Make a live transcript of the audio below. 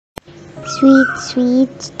Sweet,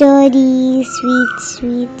 sweet story, sweet,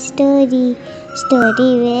 sweet story,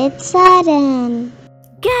 story with Saran.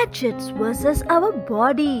 Gadgets versus our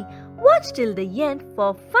body. Watch till the end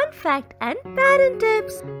for fun fact and parent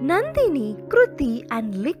tips. Nandini, Kruti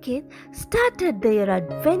and Likit started their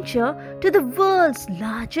adventure to the world's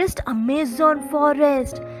largest Amazon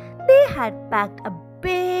forest. They had packed a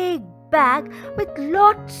big bag with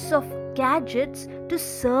lots of gadgets to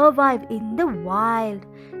survive in the wild.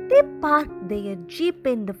 They parked their jeep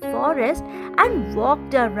in the forest and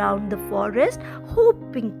walked around the forest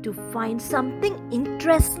hoping to find something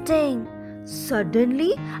interesting.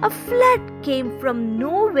 Suddenly, a flood came from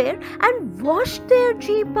nowhere and washed their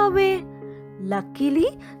jeep away.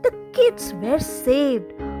 Luckily, the kids were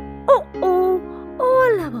saved. Oh,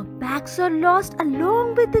 all our bags are lost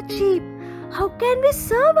along with the jeep. How can we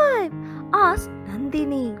survive? Asked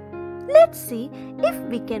Nandini. Let's see if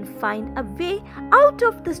we can find a way out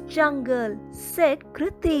of this jungle, said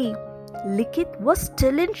Kruti. Likit was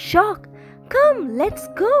still in shock. Come, let's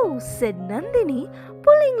go, said Nandini,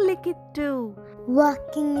 pulling Likit too.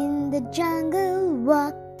 Walking in the jungle,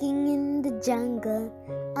 walking in the jungle.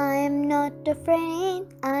 I am not afraid,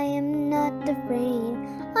 I am not afraid.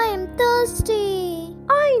 I am thirsty.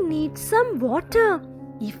 I need some water.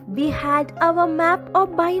 If we had our map or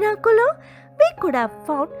binocular, we could have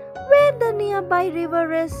found where the nearby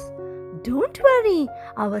river is. Don't worry,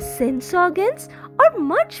 our sense organs are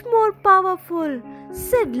much more powerful,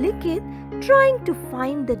 said Likit, trying to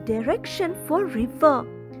find the direction for river.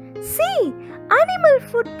 See, animal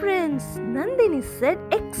footprints, Nandini said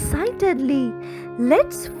excitedly.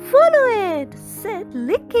 Let's follow it, said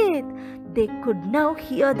Likit. They could now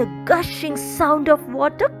hear the gushing sound of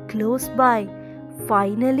water close by.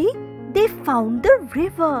 Finally, they found the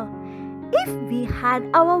river. If we had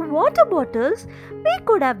our water bottles, we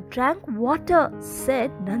could have drank water, said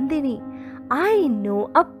Nandini. I know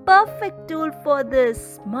a perfect tool for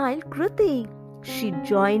this, smiled Kruti. She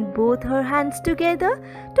joined both her hands together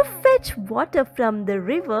to fetch water from the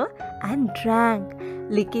river and drank.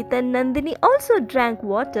 Likit and Nandini also drank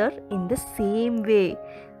water in the same way.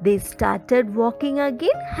 They started walking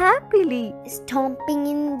again happily. Stomping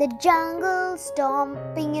in the jungle,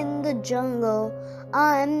 stomping in the jungle.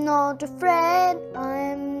 I am not afraid, I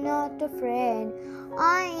am not afraid.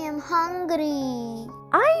 I am hungry.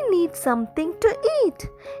 I need something to eat.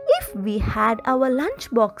 If we had our lunch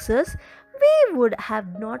boxes, we would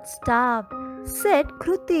have not starved, said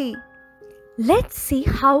Kruti. Let's see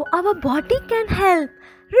how our body can help,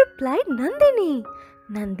 replied Nandini.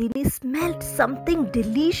 Nandini smelled something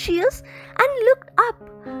delicious and looked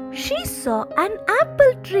up. She saw an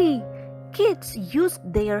apple tree. Kids used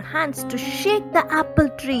their hands to shake the apple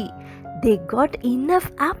tree. They got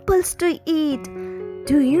enough apples to eat.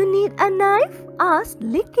 Do you need a knife? Asked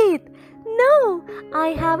Likit. No, I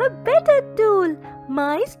have a better tool,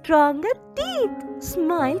 my stronger teeth,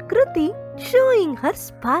 smiled Kruti, showing her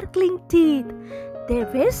sparkling teeth. There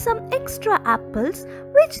were some extra apples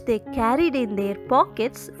which they carried in their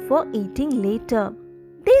pockets for eating later.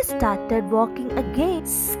 They started walking again.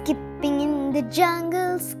 Skipping in the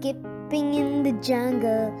jungle, skipping in the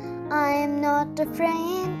jungle. I am not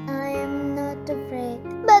afraid, I am not afraid.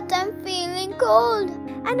 But I'm feeling cold.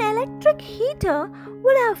 An electric heater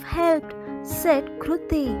would have helped, said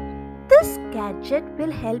Kruti. This gadget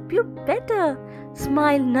will help you better,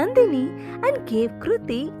 smiled Nandini and gave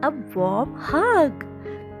Kruti a warm hug.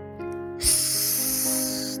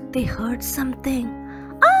 Shh, they heard something.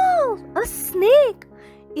 Oh, a snake!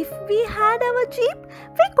 If we had our jeep,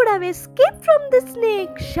 we could have escaped from the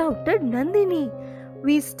snake, shouted Nandini.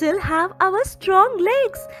 We still have our strong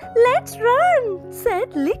legs. Let's run,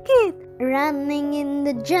 said Likit. Running in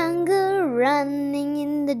the jungle, running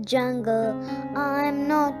in the jungle. I am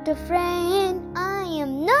not afraid, I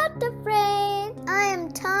am not afraid. I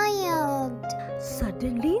am tired.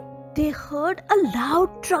 Suddenly, they heard a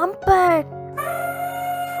loud trumpet.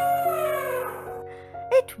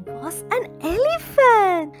 It was an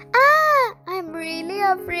elephant. I'm really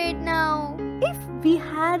afraid now. If we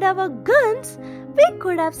had our guns, we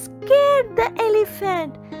could have scared the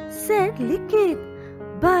elephant, said Likit.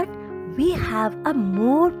 But we have a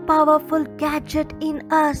more powerful gadget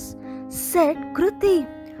in us, said Kruti.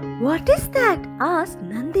 What is that? Asked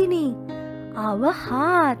Nandini. Our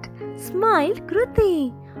heart, smiled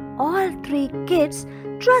Kruti. All three kids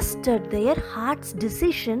trusted their heart's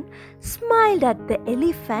decision, smiled at the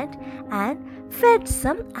elephant and fed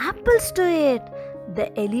some apples to it. The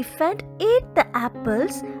elephant ate the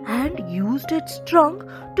apples and used its trunk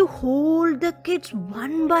to hold the kids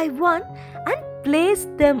one by one and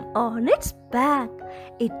placed them on its back.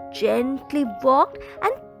 It gently walked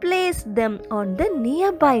and placed them on the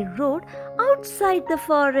nearby road outside the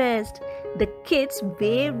forest. The kids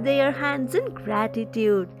waved their hands in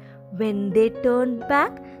gratitude. When they turned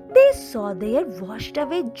back, they saw their washed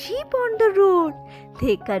away jeep on the road.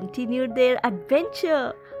 They continued their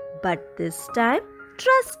adventure, but this time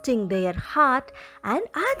trusting their heart and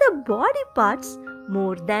other body parts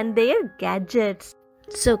more than their gadgets.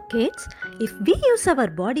 So kids, if we use our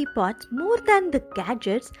body parts more than the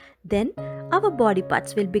gadgets, then our body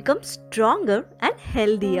parts will become stronger and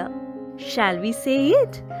healthier. Shall we say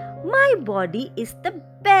it? My body is the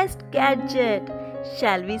best gadget.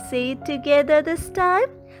 Shall we say it together this time?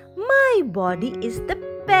 My body is the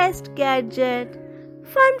best gadget.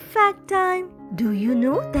 Fun fact time. Do you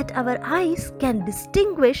know that our eyes can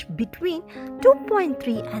distinguish between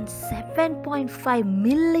 2.3 and 7.5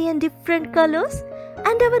 million different colors?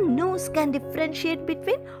 And our nose can differentiate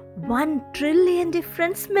between 1 trillion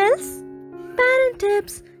different smells? Parent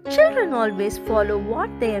tips. Children always follow what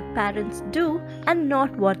their parents do and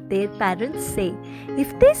not what their parents say.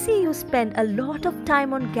 If they see you spend a lot of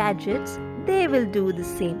time on gadgets, they will do the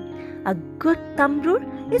same. A good thumb rule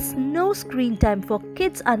is no screen time for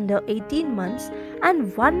kids under 18 months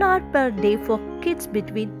and 1 hour per day for kids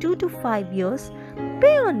between 2 to 5 years.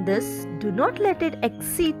 Beyond this, do not let it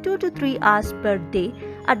exceed 2 to 3 hours per day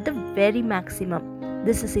at the very maximum.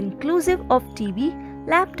 This is inclusive of TV,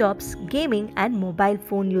 laptops, gaming and mobile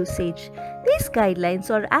phone usage. These guidelines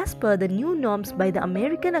are as per the new norms by the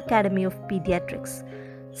American Academy of Pediatrics.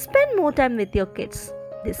 Spend more time with your kids.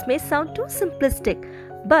 This may sound too simplistic,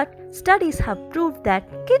 but studies have proved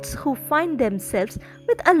that kids who find themselves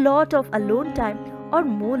with a lot of alone time are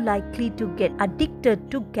more likely to get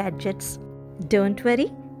addicted to gadgets. Don't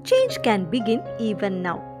worry, change can begin even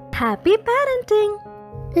now. Happy parenting!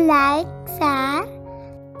 Like, share,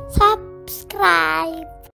 subscribe.